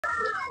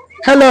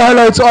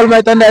Hello to all my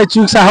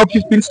Night-Thundereducs. I hope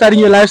you've been studying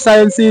your life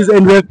sciences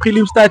and we have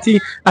prelim starting.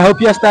 I hope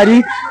you are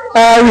studying.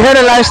 We had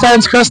a life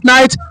science course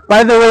night.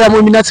 By the way, I'm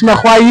Uminati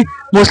Mahwai,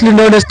 mostly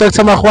known as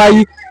Dr.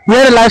 Mahwai. We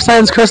had a life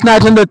science course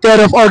night on the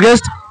 3rd of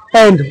August.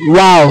 And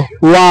wow.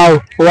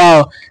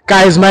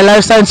 Guys, my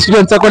life science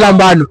students are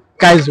LAMBANO.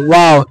 Guys,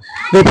 wow.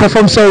 They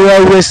performed so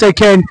well. We were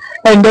second.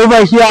 And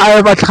over here, I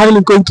have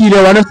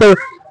Konkile, one of the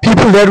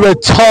people that were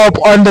top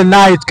on the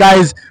night.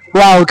 Guys,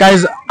 wow,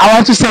 guys, I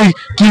want to say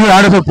give you a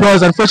round of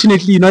applause.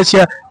 Unfortunately, you're not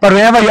here, but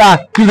wherever you are,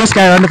 give this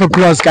guy a round of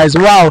applause, guys.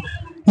 Wow,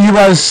 he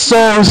was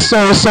so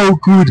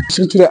good.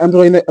 To the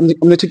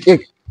amniotic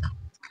egg.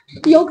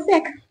 Yolk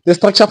sac. The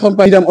structure from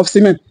pyramid of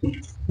semen.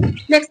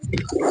 Next.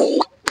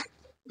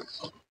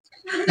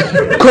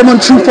 Common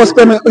tube for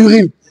sperm and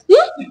urine.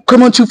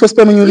 Common tube for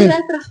sperm and urine.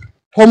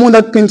 Hormone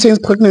that contains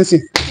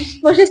pregnancy.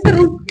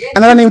 Progesterone.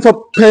 Another name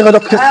for period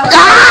of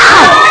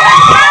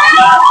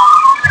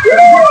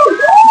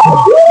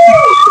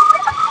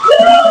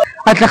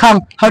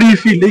Atlahang, how do you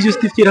feel? Let's just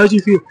give it. How do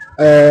you feel?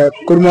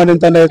 Good morning,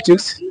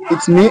 Night-Thundereducs.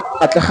 It's me,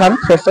 Atlahang,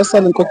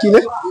 Professor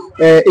Nkokile.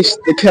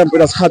 The camp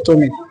was hard on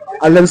me.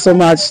 I learned so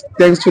much.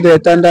 Thanks to the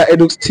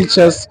Night-Thundereducs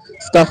teachers,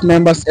 staff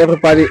members,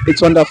 everybody.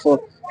 It's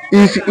wonderful.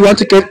 If you want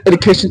to get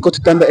education, go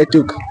to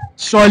Night-Thundereduc.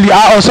 Surely,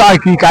 I also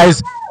agree,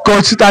 guys. Go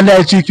to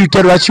Night-Thundereduc, you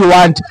get what you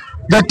want.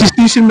 That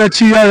distinction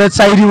material that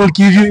MEIOSIS will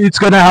give you, it's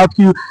gonna help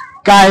you.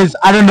 Guys,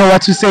 I don't know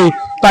what to say.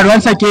 But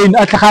once again,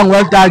 Atlahang,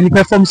 well done. You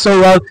performed so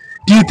well.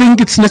 Do you think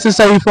it's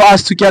necessary for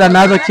us to get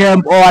another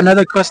camp or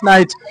another course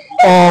night,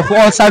 or for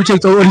all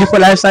subjects, or only for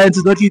life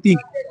sciences? What do you think?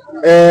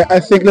 I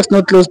think let's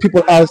not close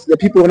people out. The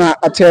people wanna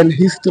attend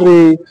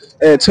history,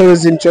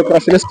 tourism,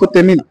 geography. Let's put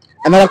them in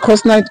another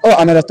course night or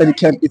another study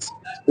camp. It's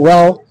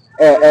well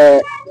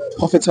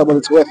profitable.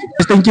 It's worth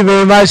it. Thank you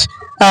very much.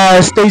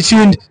 Stay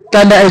tuned,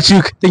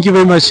 Night-Thundereduc. Thank you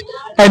very much.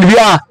 And we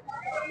are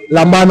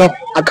LAMBANO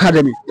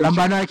Academy.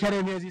 LAMBANO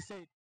Academy, as you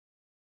said.